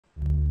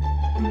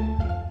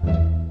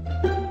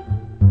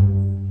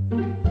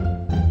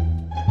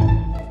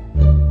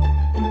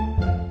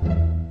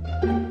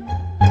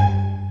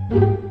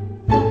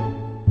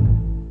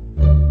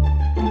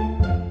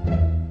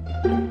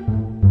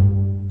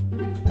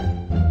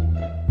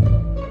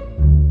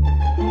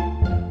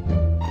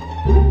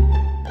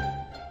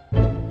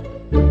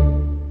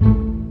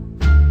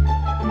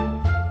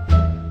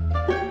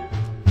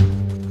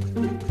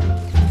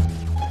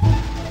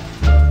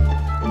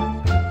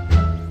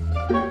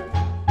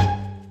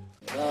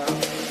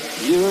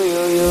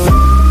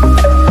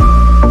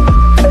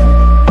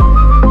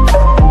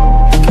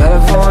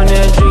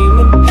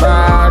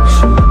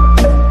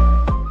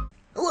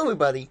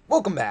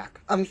Welcome back.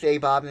 I'm Say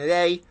Bob, and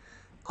today,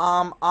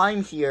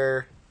 I'm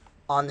here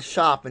on the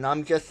shop, and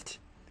I'm just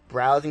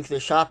browsing through the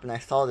shop, and I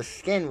saw the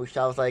skin, which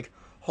I was like,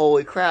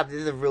 holy crap,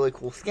 this is a really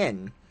cool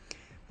skin.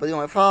 But the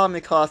only problem,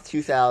 it costs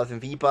 2,000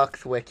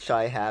 V-Bucks, which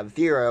I have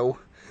 0,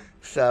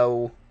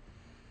 so,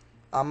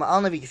 I don't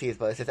know if you can see this,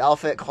 but it says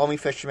Outfit, Call Me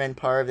Fisherman,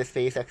 part of the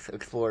Space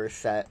Explorer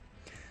set,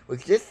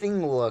 which this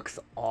thing looks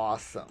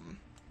awesome.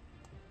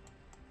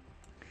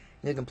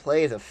 You can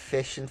play as a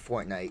fish in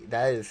Fortnite.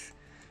 That is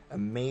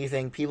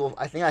amazing. People,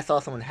 I think I saw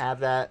someone have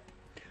that.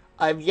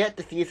 I've yet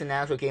to see it's an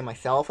actual game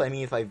myself. I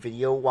mean, it's like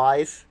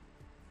video-wise.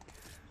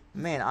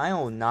 Man, I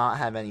will not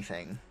have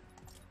anything.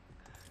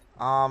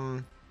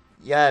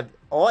 Yeah,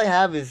 all I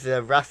have is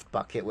the Rust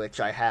Bucket, which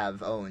I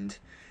have owned.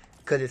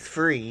 Because it's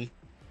free.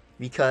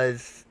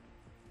 Because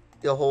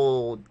the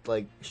whole,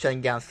 like, shutting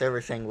down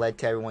server thing led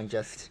to everyone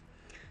just...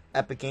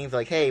 Epic Games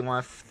like, hey,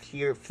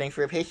 thanks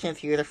for your patience,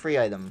 here's a free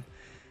item.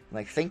 I'm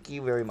like, thank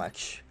you very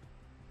much.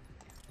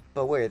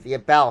 But where is the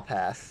Battle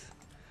Pass?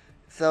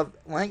 So,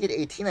 when I get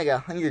 18, I get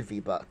 100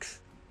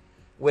 V-Bucks.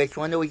 Which,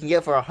 one that we can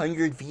get for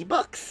 100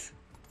 V-Bucks?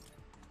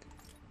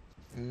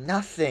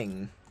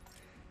 Nothing.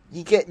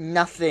 You get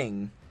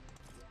nothing.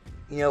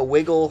 You know,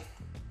 Wiggle.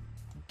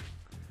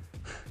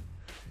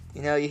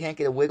 You know, you can't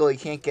get a Wiggle, you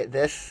can't get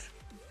this.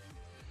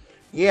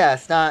 Yeah,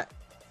 it's not...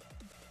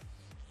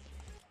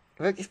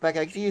 In retrospect,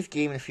 I can see this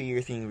game in a few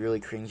years being really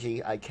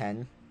cringy. I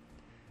can.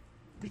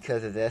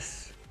 Because of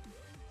this.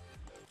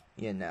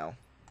 You know.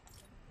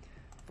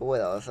 But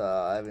what else?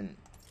 I haven't...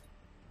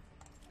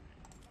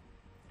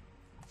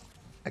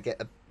 I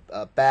get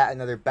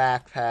another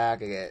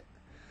backpack.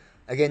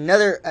 I get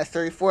another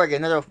S34. I get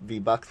another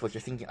V-Bucks, which I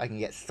think I can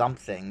get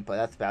something, but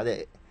that's about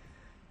it.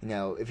 You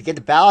know, if you get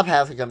the Battle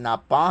Pass, which I'm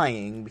not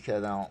buying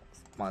because I don't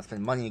want to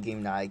spend money in a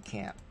game that I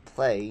can't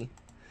play,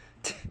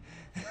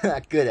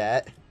 not good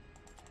at.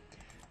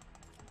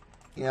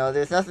 You know,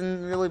 there's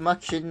nothing really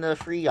much in the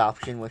free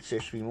option, which there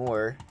should be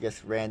more.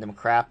 Just random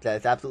crap that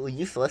is absolutely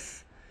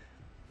useless.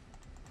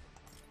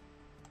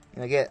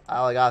 You know,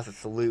 all I got is a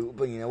salute,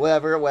 but you know,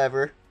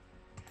 whatever.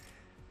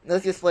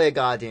 Let's just play a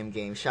goddamn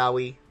game, shall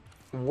we?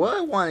 What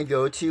I want to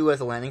go to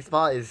as a landing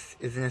spot is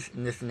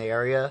in this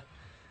area.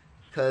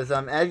 Because,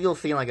 as you'll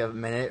see in like a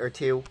minute or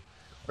two,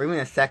 or even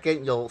a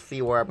second, you'll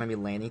see where I'm going to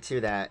be landing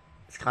to. That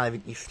it's kind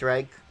of an Easter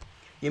egg.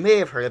 You may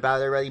have heard about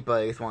it already,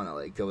 but I just want to,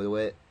 like, go to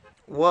it.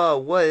 Whoa,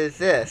 what is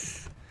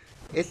this?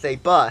 It's a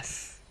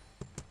bus.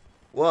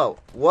 Whoa.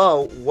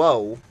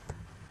 No.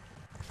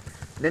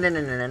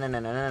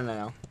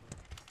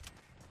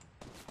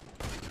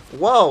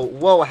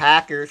 Whoa,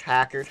 hackers.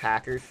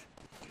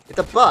 It's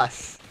a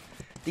bus.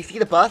 Do you see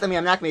the bus? I mean,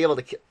 I'm not going to be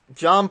able to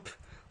jump,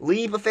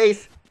 leave a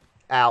face.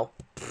 Ow.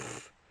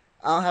 Pfft.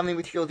 I don't have any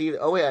materials either.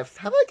 Oh, wait,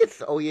 how do I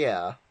get... Oh,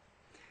 yeah.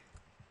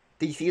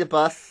 Did you see the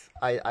bus?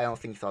 I don't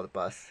think you saw the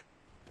bus.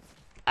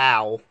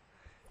 Ow.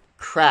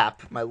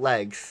 Crap, my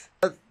legs.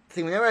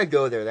 See, whenever I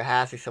go there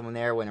has to be someone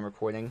there when I'm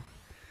recording.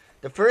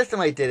 The first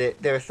time I did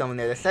it, there was someone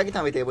there. The second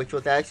time I did it, which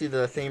was actually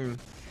the same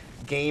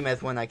game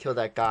as when I killed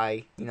that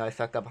guy. You know, I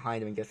stuck up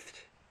behind him and just,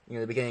 you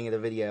know, the beginning of the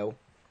video.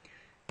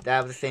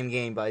 That was the same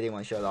game, but I didn't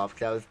want to show it off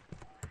because I was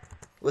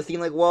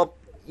listening like, well,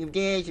 you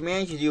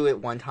managed to do it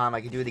one time,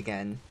 I could do it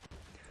again.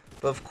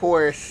 But of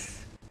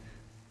course,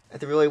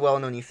 it's a really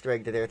well-known Easter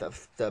egg that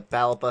there's the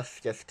battle bus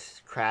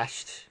just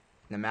crashed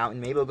in the mountain.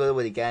 Maybe I'll go to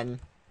it again.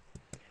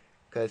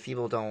 Because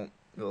people don't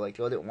like,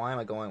 why am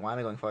I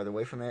going farther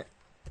away from it?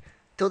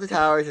 Tilted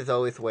Towers is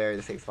always where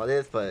the safe spot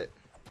is, but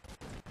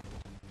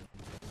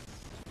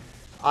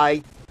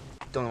I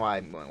don't know why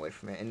I'm going away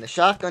from it. And the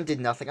shotgun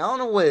did nothing. I don't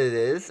know what it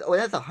is. Oh,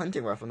 that's a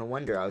hunting rifle. No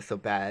wonder I was so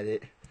bad at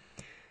it.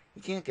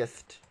 You can't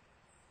just...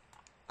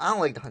 I don't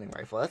like the hunting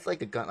rifle. That's like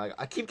the gun. Like,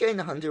 I keep getting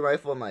the hunting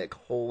rifle. I'm like,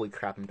 holy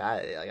crap, I'm bad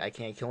at it. Like, I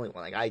can't kill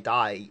anyone. Like, I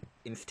die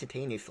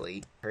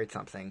instantaneously. I heard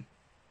something.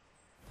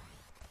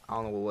 I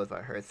don't know what it was, but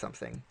I heard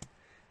something.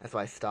 That's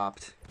why I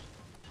stopped.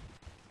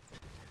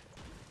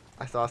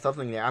 I saw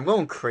something there. I'm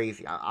going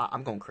crazy.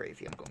 I'm going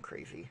crazy.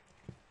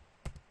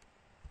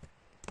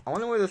 I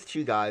wonder where those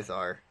two guys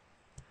are.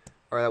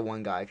 Or that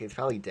one guy, 'cause he's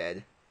probably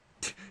dead.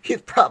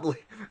 He's probably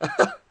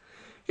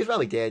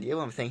dead. You know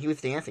what I'm saying? He was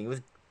dancing. He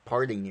was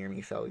partying near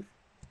me, so...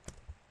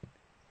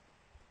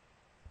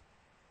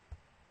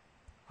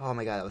 Oh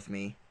my god, that was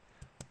me.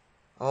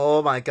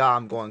 Oh my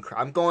god,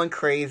 I'm going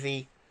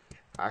crazy.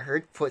 I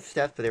heard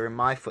footsteps, but they were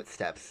my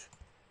footsteps.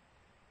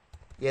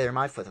 Yeah, they're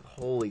my footsteps.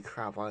 Holy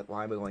crap, why am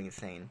I going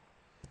insane?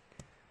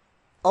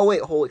 Oh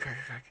wait, holy crap.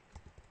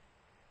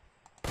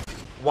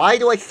 Why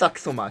do I suck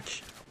so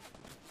much?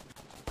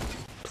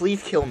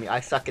 Please kill me, I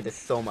suck at this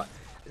so much.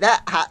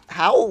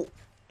 How?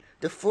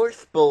 The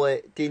first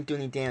bullet didn't do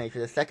any damage,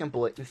 but the second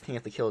bullet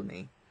instantaneously killed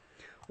me.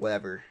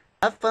 Whatever.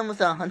 Have fun with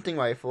that hunting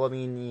rifle, I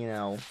mean, you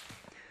know.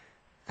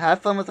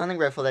 Have fun with a hunting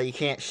rifle that you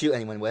can't shoot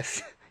anyone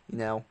with, you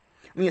know.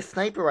 I mean, a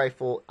sniper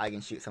rifle, I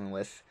can shoot someone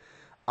with.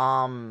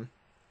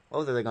 What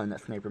was the other gun in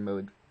that sniper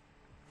mode?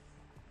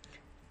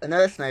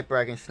 Another sniper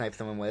I can snipe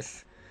someone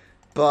with.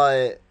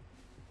 But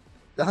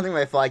the hunting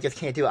rifle, I just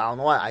can't do it. I don't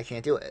know why I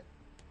can't do it.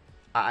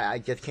 I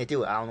just can't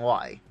do it. I don't know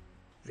why.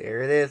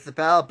 There it is, the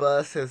battle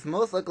bus. There's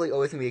most likely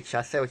always going to be a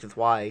chest there, which is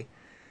why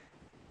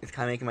it's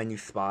kind of making my new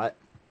spot.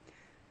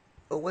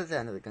 Oh, what is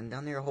that? Another gun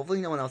down there?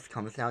 Hopefully no one else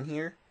comes down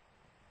here.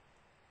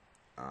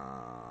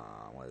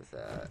 What is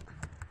that?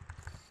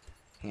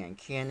 Hand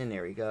cannon,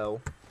 there we go.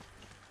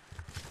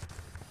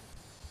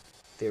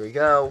 There we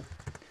go.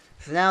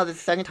 So now, this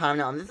is the second time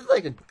now, and this is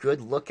like a good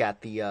look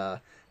at the,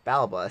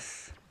 battle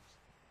bus.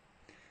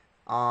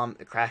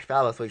 The crash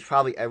battle bus, which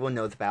probably everyone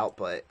knows about,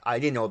 but I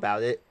didn't know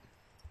about it.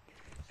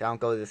 If I don't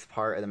go to this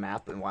part of the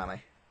map, then why am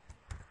I...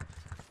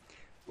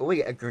 Oh, we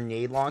get a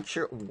grenade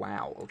launcher?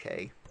 Wow,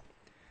 okay.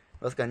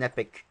 Let's got an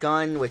epic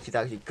gun, which is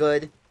actually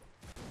good.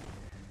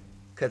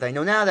 Because I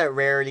know now that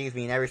rarities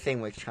mean everything,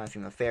 which kind of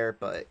seems unfair,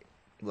 but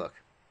look.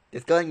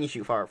 This gun can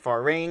shoot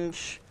far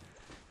range,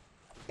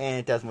 and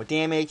it does more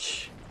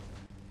damage,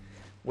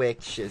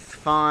 which is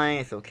fine,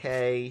 it's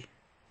okay.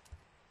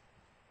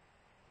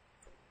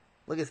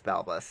 Look at this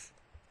battle bus.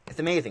 It's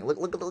amazing.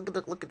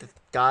 Look at this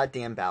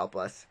goddamn battle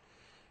bus.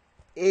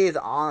 It is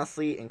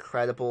honestly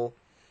incredible.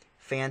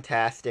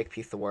 Fantastic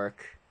piece of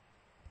work.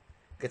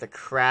 It's a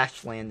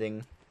crash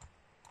landing.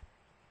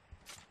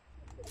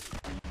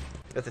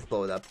 Let's just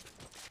blow it up.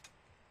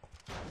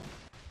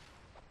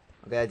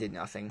 Okay, I did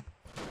nothing.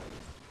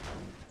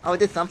 Oh, it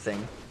did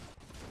something.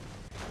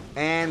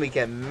 And we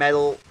get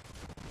metal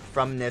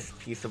from this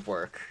piece of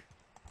work.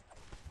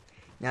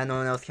 Now no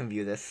one else can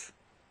view this.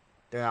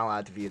 They're not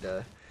allowed to view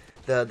the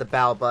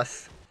battle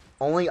bus.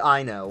 Only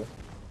I know.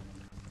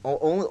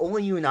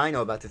 Only you and I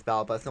know about this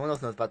battle bus. No one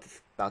else knows about the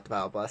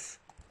battle bus.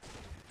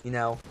 You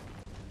know,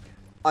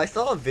 I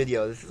saw a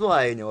video. This is what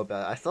I know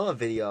about it. I saw a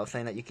video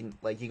saying that you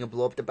can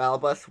blow up the battle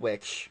bus,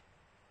 which,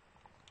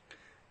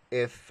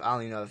 if I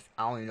don't even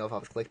know if I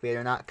was clickbait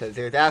or not, because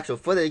there's actual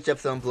footage of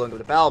someone blowing up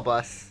the battle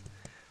bus.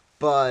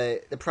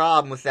 But the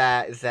problem with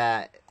that is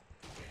that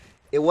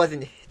it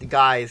wasn't the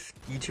guy's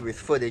YouTuber's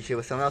footage; it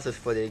was someone else's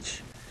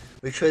footage,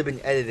 which should have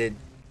been edited.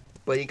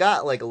 But he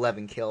got like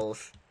 11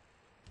 kills,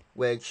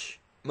 which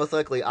most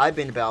likely I've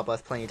been to battle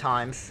bus plenty of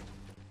times.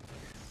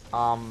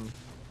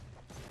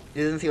 It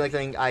doesn't seem like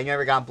something I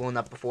never got blown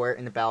up before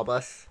in the battle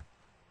bus.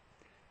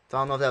 So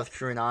I don't know if that was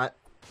true or not.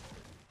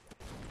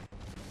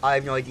 I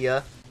have no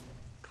idea.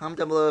 Comment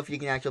down below if you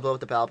can actually blow up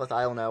the battle bus.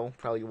 I don't know.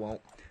 Probably you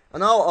won't. Oh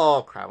no!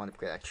 Oh crap! I want to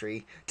break that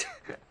tree.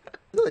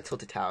 Look at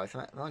tilted towers.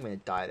 I'm not gonna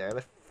die there. I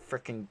have a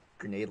freaking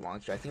grenade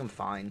launcher. I think I'm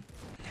fine.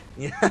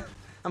 Yeah,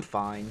 I'm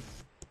fine.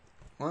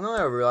 Well, no,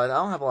 I realized I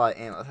don't have a lot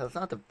of ammo, so it's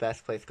not the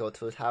best place to go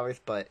to the towers,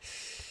 but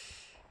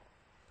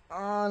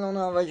I don't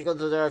know if I should go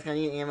to the towers. I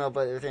need ammo,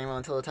 but there's ammo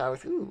until the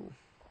towers. Ooh.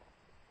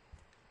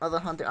 Another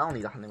hunter. I don't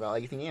need a hunter route. I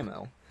just need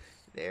ammo.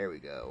 There we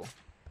go.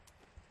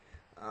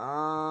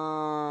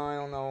 I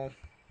don't know.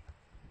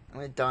 I'm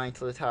gonna die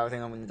until the tower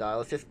thing. I'm gonna die.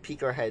 Let's just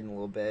peek our head in a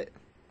little bit.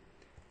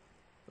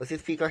 Let's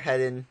just peek our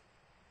head in.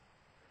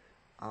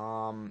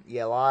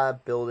 Yeah, a lot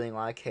of building, a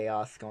lot of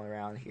chaos going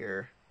around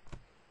here.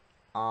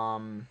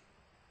 Oh.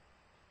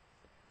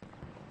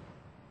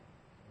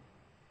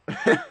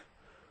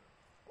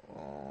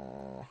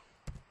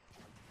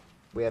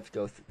 We have to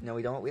go through. No,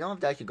 we don't. We don't have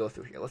to actually go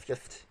through here. Let's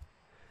just.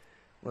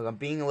 Look, I'm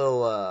being a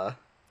little,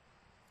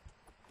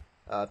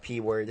 P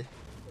word.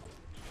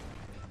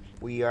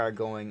 We are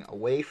going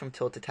away from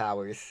Tilted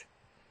Towers.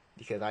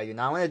 Because I do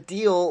not want to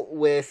deal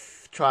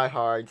with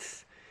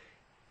tryhards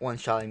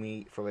one-shotting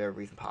me for whatever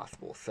reason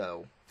possible.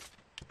 So,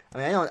 I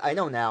mean, I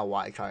know now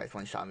why tryhards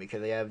one-shot me.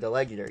 Because they have the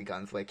legendary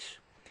guns, which,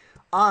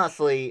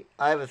 honestly,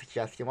 I have a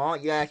suggestion. Why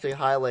don't you actually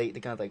highlight the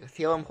guns? Like,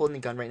 see how I'm holding the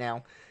gun right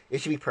now?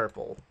 It should be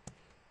purple.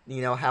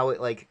 You know how it,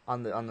 like,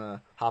 on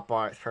the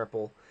hotbar, it's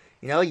purple.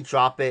 You know, you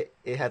drop it,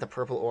 it has a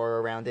purple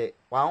aura around it.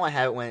 Why don't I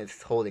have it when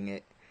it's holding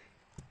it?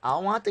 I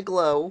don't want it to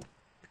glow,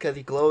 because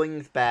glowing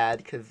is bad,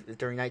 because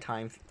during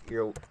nighttime,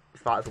 your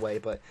spot is away,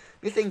 but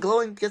I'm just saying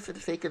glowing just for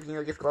the sake of,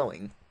 just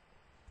glowing.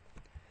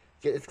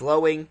 It's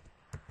glowing,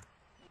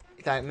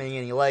 it's not emitting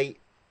any light,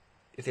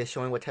 it's just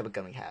showing what type of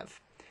gun we have.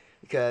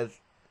 Because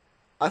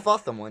I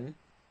fought someone,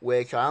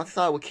 which I honestly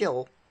thought I would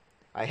kill.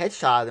 I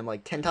headshot him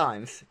like 10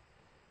 times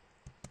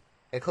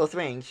at close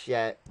range,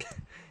 yet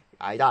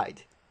I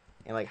died.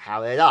 And like,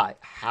 how did I die?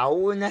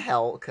 How in the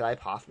hell could I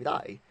possibly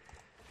die?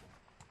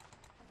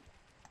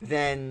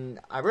 Then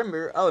I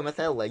remember, oh, he must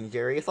have a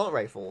legendary assault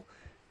rifle.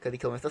 Because he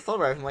killed me with an assault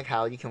rifle. I'm like,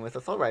 how did you kill me with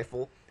an assault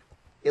rifle?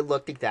 It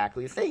looked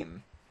exactly the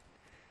same.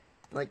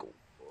 Like,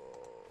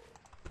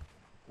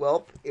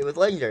 well, it was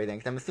legendary then,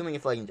 because I'm assuming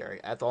it's legendary.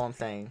 That's all I'm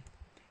saying.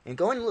 And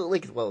going to Little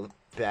Lake as well is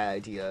a bad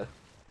idea.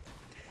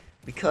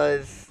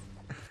 Because,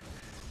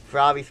 for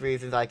obvious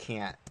reasons,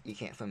 you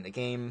can't swim the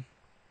game.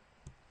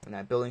 When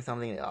I'm building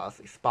something, they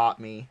obviously spot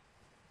me.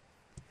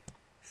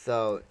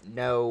 So,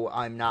 no,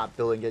 I'm not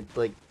building it,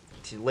 like,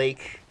 to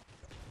lake.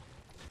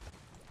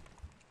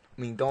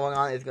 I mean, going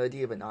on is a good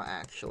idea, but not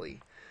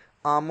actually.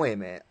 Wait a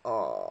minute.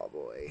 Oh,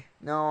 boy.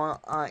 No,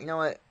 you know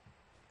what?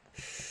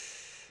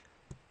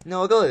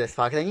 No, I'll go to this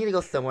spot, because I need to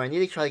go somewhere. I need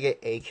to try to get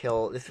a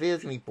kill. This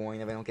video's gonna be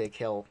boring if I don't get a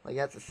kill. Like,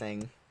 that's the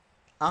thing.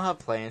 I don't have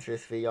plans for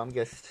this video.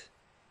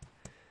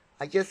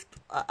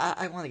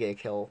 I want to get a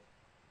kill.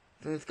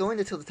 Since going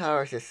to Tilted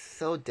Tower is just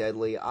so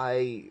deadly,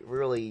 I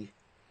really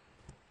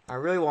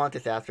want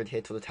this Astrid to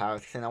hit Tilted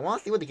Towers, and I want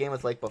to see what the game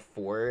was like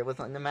before it was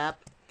on the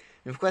map.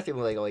 And of course,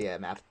 people were like, oh yeah,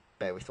 map's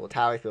better with Tilted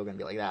Towers, people are going to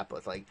be like that, but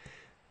it's like,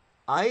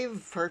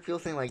 I've heard people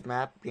saying like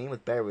game was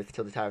better with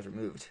Tilted Towers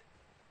removed.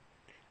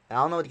 And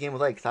I don't know what the game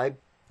was like, because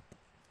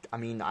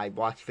I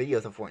watched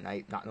videos of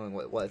Fortnite, not knowing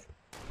what it was.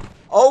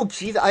 Oh,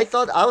 jeez, I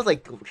thought, I was,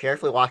 like,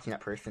 carefully watching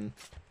that person.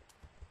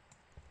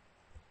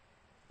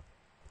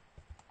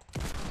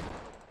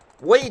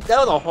 Wait, that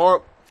was a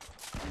horrible...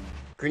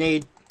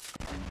 Grenade.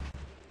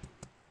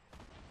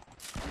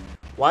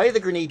 Why did the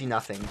grenade do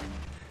nothing?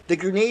 The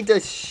grenade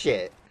does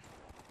shit.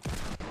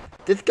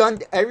 This gun,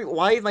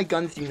 why did my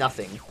guns do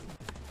nothing?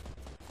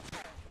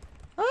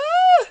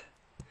 Ah!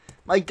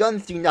 My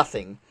guns do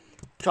nothing.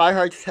 Try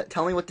hard,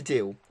 tell me what to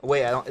do.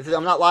 Wait,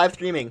 I'm not live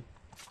streaming.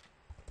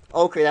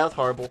 Okay, that was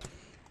horrible.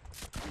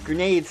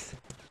 Grenades.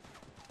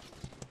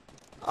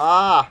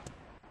 Ah.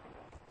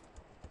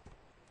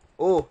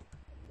 Oh.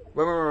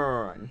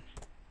 Run.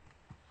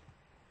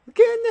 We're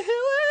getting the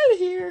hell out of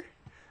here.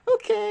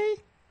 Okay.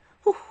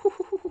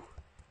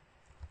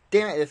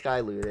 Damn it, this guy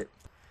looted it.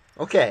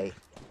 Okay.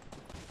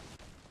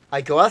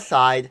 I go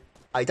outside,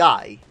 I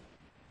die.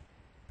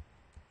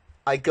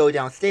 I go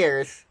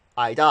downstairs,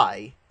 I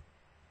die.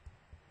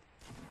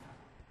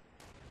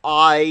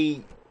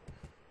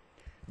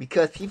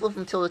 Because people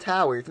from Tilted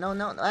Towers... No,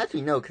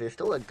 actually no, because there's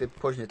still a good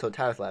portion of Tilted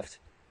Towers left.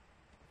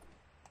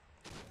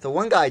 So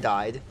one guy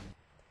died.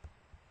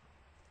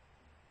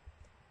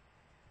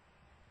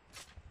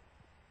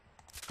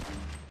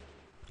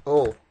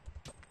 Oh.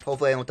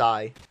 Hopefully I don't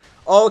die.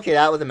 Oh, okay,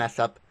 that was a mess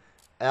up.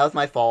 That was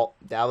my fault.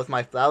 That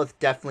was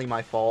definitely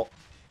my fault.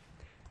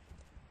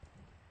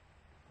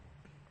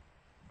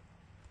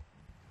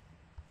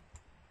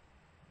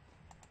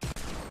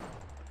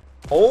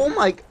 Oh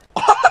my...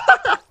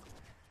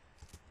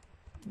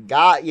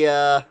 Got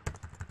ya.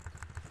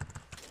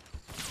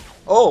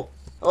 Oh.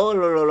 Oh.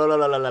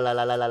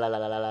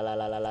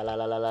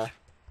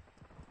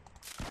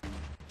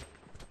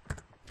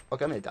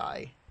 Okay, I'm gonna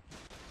die.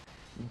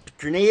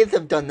 Grenades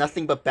have done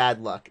nothing but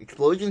bad luck.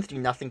 Explosions do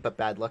nothing but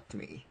bad luck to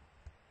me.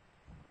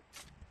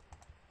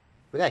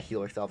 We gotta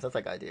heal ourselves. That's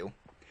what I gotta do.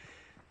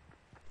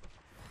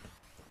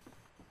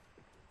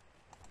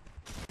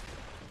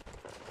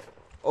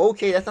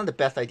 Okay, that's not the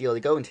best idea to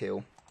go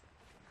into.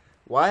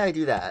 Why I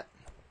do that?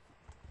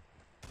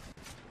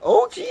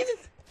 Oh,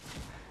 Jesus!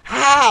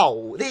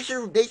 How? They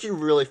should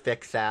really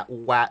fix that.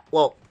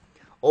 Well,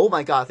 oh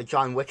my god, it's a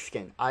John Wick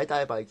skin. I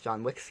died by a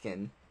John Wick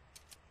skin.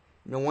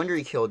 No wonder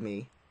he killed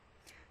me.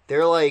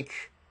 They're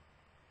like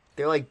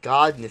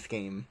God in this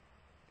game.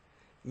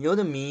 You know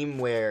the meme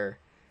where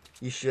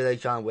you shoot at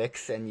John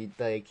Wick's and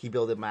he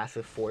built a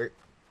massive fort?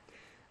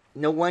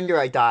 No wonder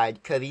I died,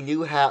 because he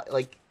knew how,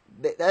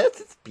 that's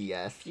just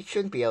BS. You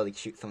shouldn't be able to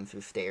shoot someone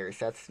through stairs.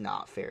 That's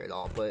not fair at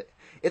all, but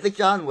it's a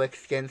John Wick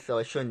skin, so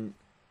I shouldn't...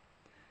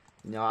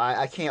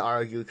 I can't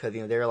argue, because,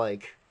 they're,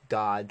 like,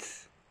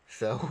 gods.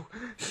 So,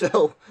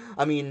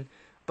 I mean,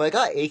 but I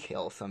got 8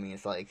 kills, so, I mean,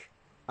 it's like...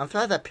 I'm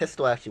surprised that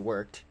pistol actually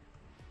worked.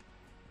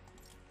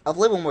 I'll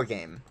play one more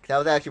game, because that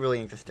was actually really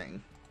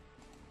interesting.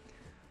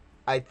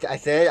 I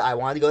said I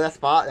wanted to go to that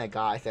spot, and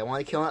I said I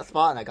wanted to kill on that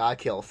spot, and I got a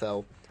kill,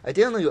 so... I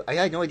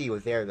had no idea he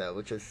was there, though,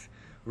 which is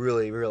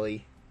really,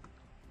 really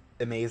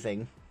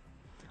amazing.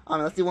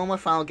 Let's do one more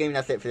final game, and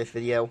that's it for this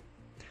video.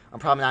 I'm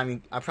probably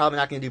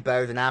not gonna do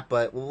better than that,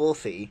 but we'll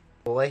see.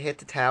 Will I hit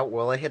the tower?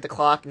 Will I hit the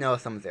clock? No,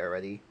 someone's there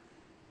already.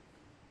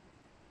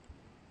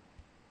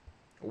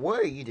 What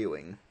are you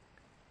doing?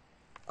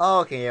 Oh,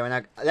 okay,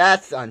 yeah,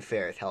 that's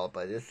unfair as hell,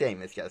 but this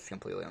game is just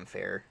completely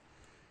unfair.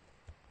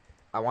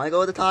 I want to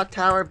go to the top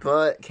tower,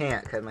 but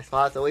can't, because my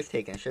spot's always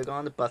taken. I should have gone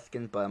on the bus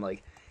skin, but I'm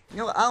like, you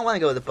know what, I don't want to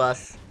go to the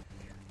bus.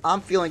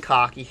 I'm feeling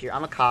cocky here.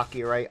 I'm a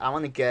cocky, right? I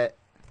want to get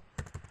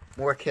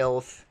more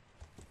kills.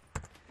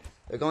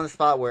 They're going to the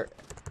spot where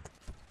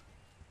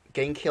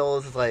getting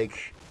kills is,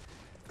 like,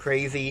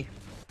 crazy.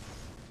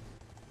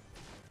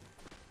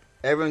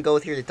 Everyone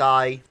goes here to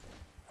die.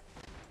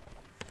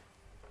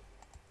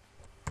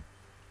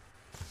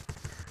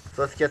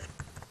 So let's just...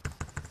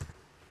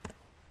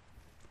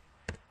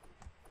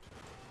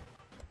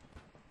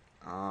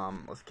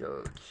 let's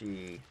go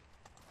G.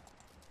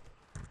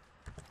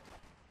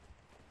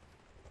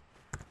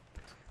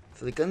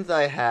 So the guns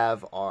I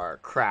have are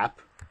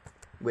crap,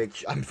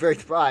 which I'm very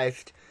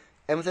surprised.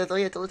 Everyone says, oh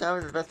yeah, Tilted Tower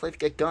is the best place to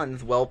get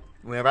guns. Well,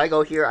 whenever I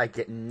go here, I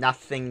get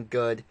nothing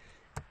good.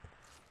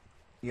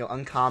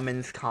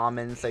 Uncommons,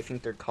 commons, I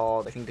think they're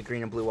called. I think the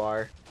green and blue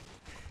are.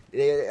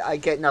 I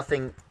get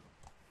nothing.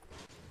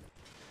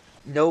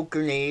 No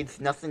grenades,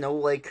 nothing,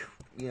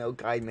 no,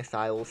 guide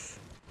missiles.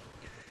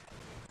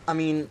 I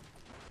mean,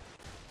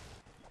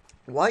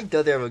 why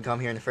does everyone come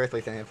here in the first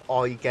place, and if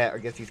all you get are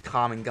just these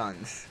common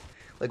guns?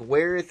 Like,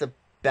 where is the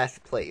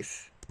best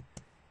place?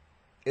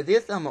 Is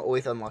this I'm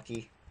always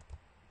unlucky?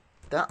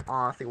 That's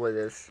honestly what it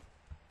is.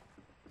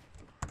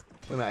 Wait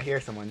a minute, I hear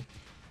someone.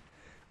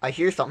 I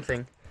hear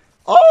something.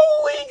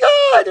 Holy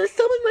God! There's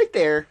someone right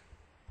there!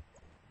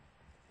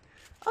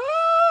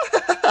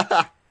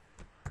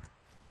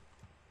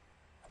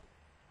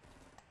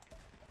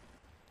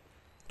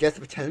 Just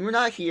pretend we're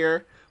not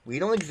here. We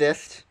don't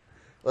exist.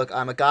 Look,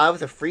 I'm a guy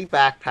with a free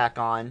backpack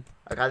on.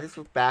 I got this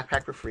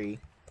backpack for free.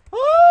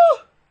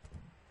 Oh!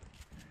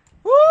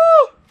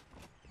 Oh!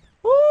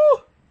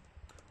 Oh!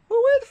 Oh,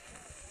 where the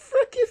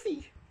frick is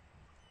he?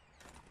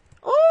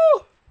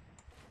 Oh!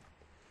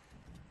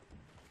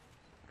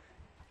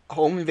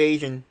 Home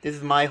invasion. This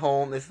is my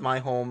home. This is my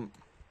home.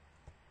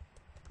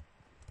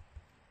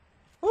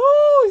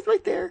 Oh, he's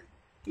right there.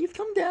 He's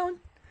come down.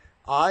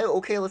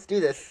 Okay, let's do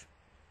this.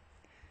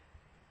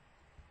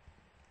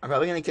 I'm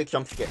probably gonna get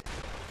jump scare.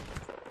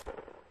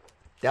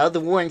 That was the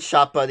warning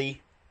shot,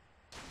 buddy.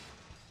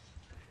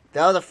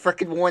 That was a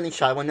frickin' warning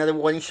shot. Want another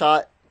warning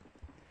shot?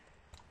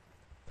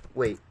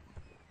 Wait.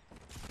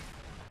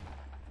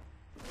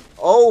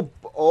 Oh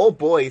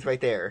boy, he's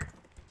right there.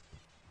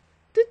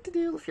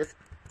 Let's just...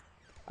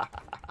 I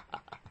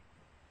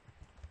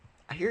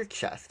hear a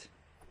chest.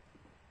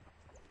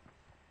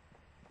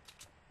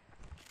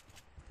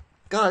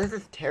 God, this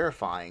is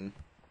terrifying.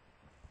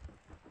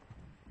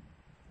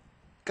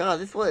 God,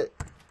 this is what...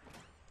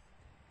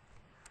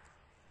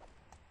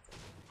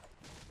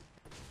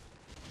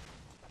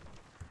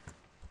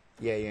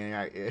 Yeah,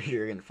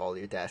 you're gonna fall to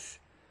your death.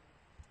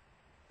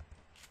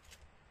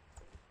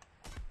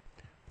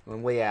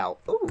 One way out.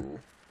 Ooh.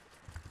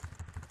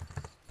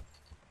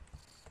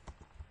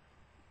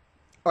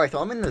 Alright, so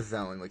I'm in the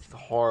zone, which is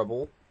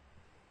horrible.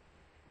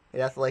 Hey,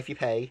 that's the life you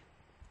pay.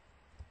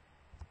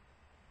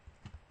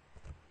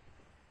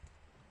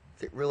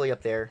 Is it really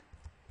up there?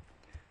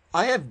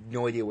 I have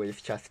no idea where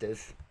this chest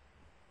is.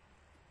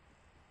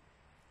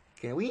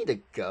 Okay, we need to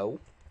go.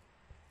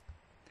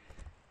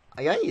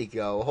 I need to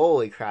go.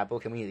 Holy crap.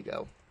 Okay, we need to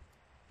go.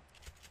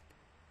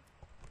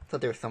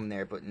 Thought there was some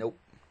there, but nope.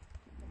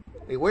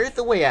 Wait, where's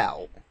the way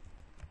out?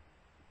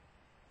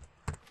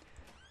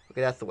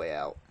 Okay, that's the way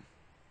out.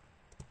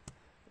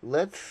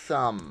 Let's,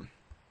 Oh,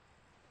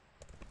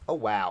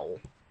 wow.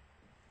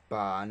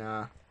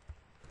 Bana.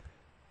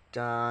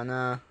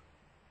 Donna.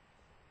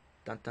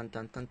 Dun dun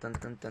dun dun dun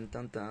dun dun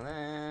dun dun.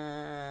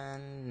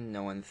 And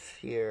no one's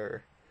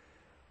here.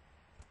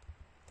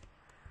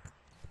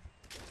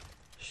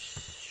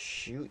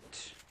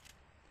 Shoot.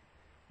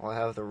 I'll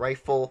have the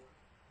rifle.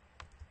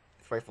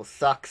 This rifle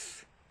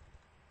sucks.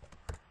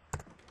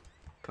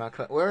 Come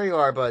on, where you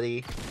are,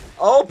 buddy?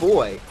 Oh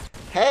boy!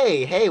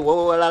 Hey,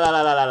 whoa, la la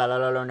la la la la la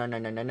la no no no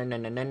no no no no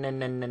no no no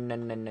no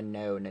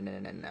no no no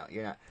no no,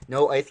 you're not.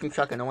 No ice cream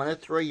truck. I don't want to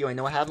throw you. I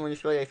know what happens when you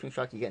throw the ice cream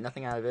truck. You get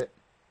nothing out of it.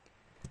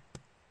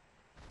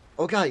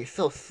 Oh god, you're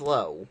so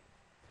slow.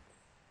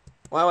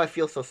 Why do I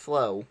feel so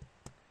slow?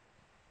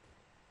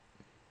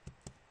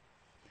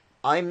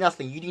 I'm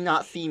nothing. You do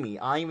not see me.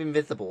 I'm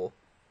invisible.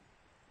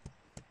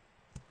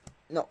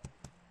 No.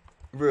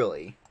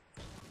 Really.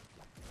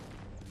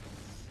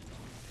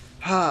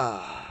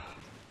 How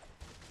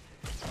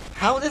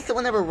does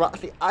someone ever run?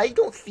 See, I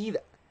don't see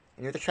that.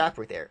 And there's a trap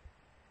right there.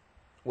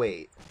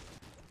 Wait.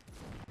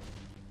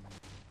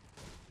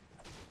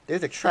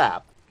 There's a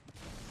trap.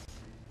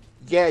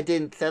 Yeah, it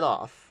didn't set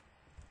off.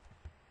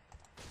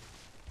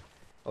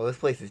 Oh, this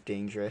place is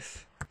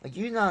dangerous. Like,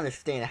 you do not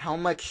understand how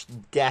much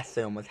death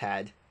I almost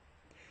had.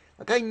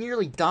 Like, I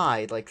nearly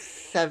died, like,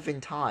 7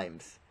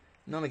 times.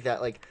 Not like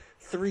that, like,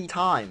 3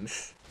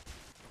 times.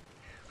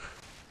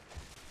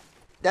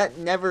 That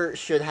never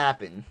should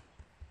happen.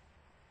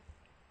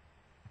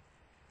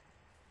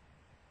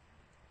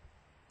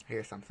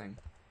 Here's something.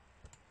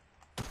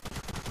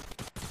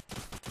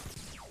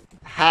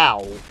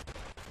 How?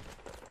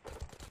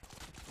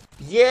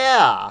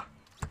 Yeah!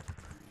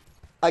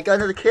 I got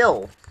another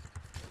kill.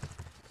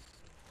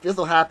 Feel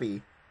so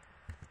happy.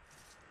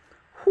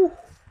 Whew.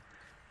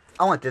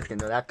 I want this gun,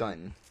 though. That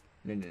gun.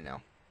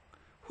 No.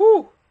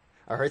 Whew.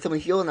 I heard someone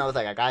heal, and I was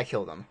like, I gotta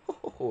kill them.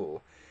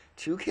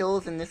 2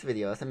 kills in this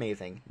video. That's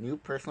amazing. New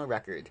personal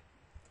record.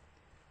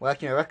 Well,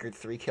 actually, my record's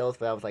 3 kills,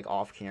 but I was, like,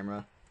 off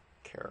camera.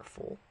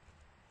 Careful.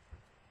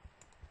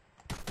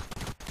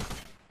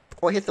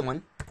 Oh, I hit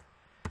someone.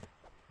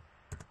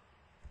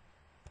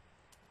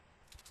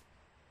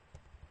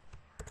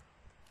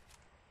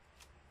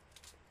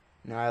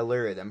 Now I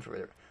lure them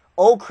for...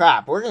 Oh,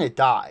 crap. We're gonna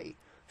die.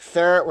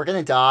 Sir, we're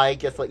gonna die.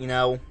 Just let you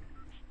know.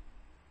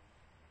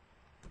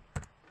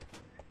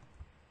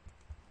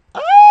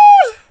 Ah!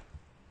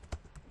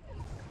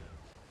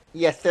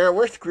 Yes, sir.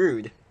 We're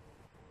screwed.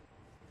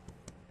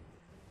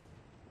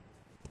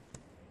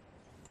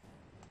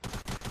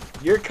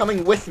 You're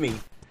coming with me.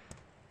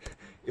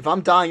 If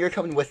I'm dying, you're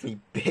coming with me,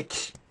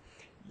 bitch.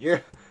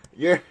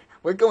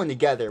 We're going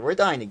together. We're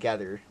dying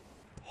together.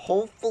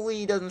 Hopefully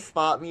he doesn't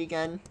spot me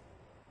again.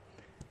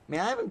 Man,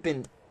 I haven't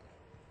been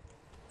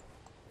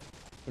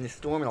in the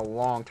storm in a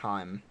long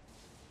time.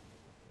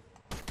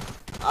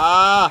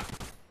 Ah!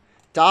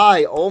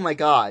 Die! Oh my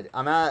god.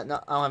 I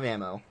don't have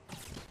ammo.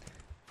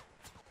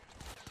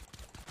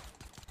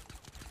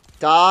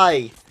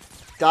 Die!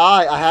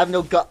 Die! I have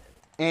no gun.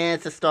 And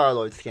it's a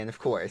Star-Lord skin, of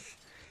course.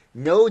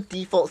 No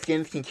default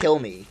skins can kill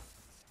me.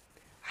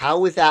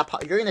 How is that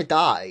you're gonna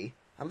die.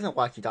 I'm gonna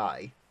watch you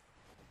die.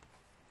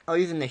 Oh,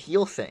 using the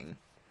heal thing.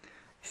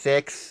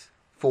 6,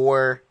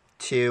 4,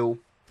 2.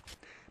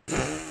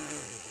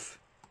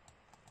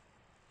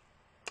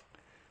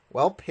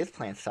 Well, his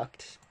plan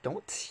sucked.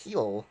 Don't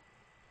heal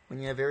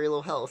when you have very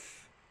low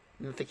health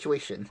in the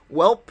situation.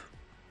 Welp,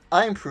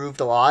 I improved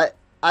a lot.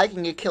 I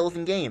can get kills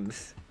in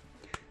games.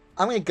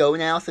 I'm gonna go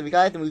now, so if you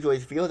guys enjoyed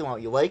this video and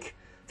what you like,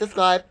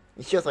 subscribe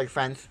and share with your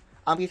friends.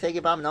 I'm gonna say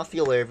goodbye, and I'll see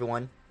you later,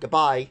 everyone.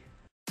 Goodbye.